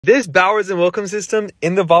This Bowers & Wilkins system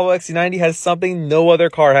in the Volvo XC90 has something no other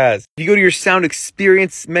car has. If you go to your sound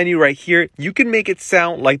experience menu right here, you can make it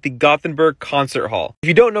sound like the Gothenburg Concert Hall. If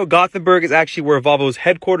you don't know, Gothenburg is actually where Volvo's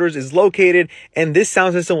headquarters is located, and this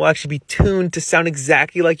sound system will actually be tuned to sound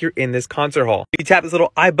exactly like you're in this concert hall. If you tap this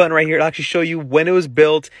little I button right here, it'll actually show you when it was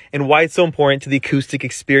built and why it's so important to the acoustic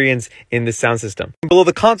experience in this sound system. And below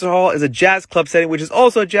the concert hall is a jazz club setting, which is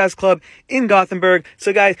also a jazz club in Gothenburg.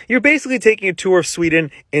 So guys, you're basically taking a tour of Sweden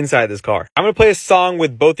inside this car. I'm going to play a song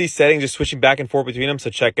with both these settings, just switching back and forth between them. So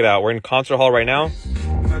check it out. We're in concert hall right now.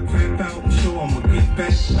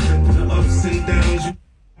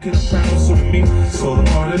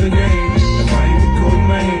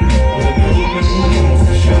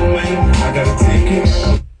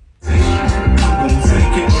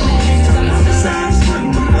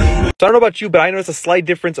 So I don't know about you, but I noticed a slight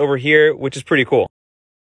difference over here, which is pretty cool.